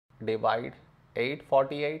divide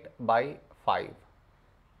 848 by 5.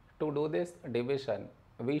 To do this division,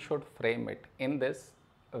 we should frame it in this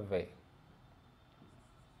way.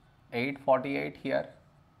 848 here,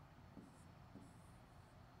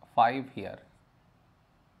 5 here.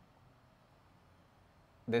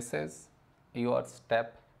 This is your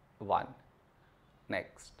step 1.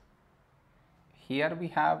 Next, here we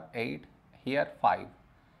have 8, here 5.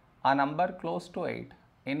 A number close to 8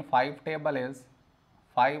 in 5 table is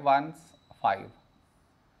 5 ones 5.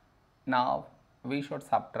 Now we should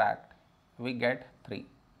subtract, we get 3.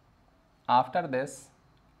 After this,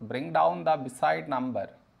 bring down the beside number,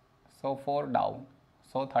 so 4 down,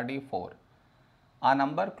 so 34. A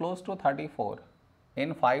number close to 34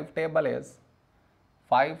 in 5 table is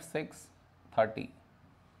 5 6 30.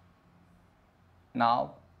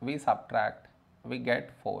 Now we subtract, we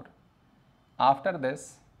get 4. After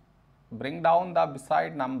this, bring down the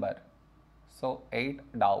beside number, so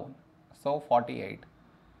 8 down, so 48.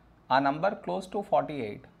 A number close to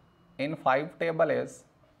 48 in 5 table is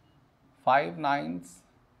 5 nines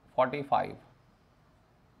 45.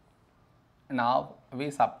 Now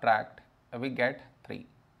we subtract, we get 3.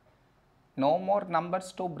 No more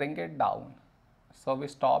numbers to bring it down, so we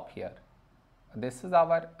stop here. This is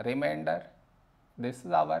our remainder, this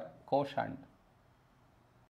is our quotient.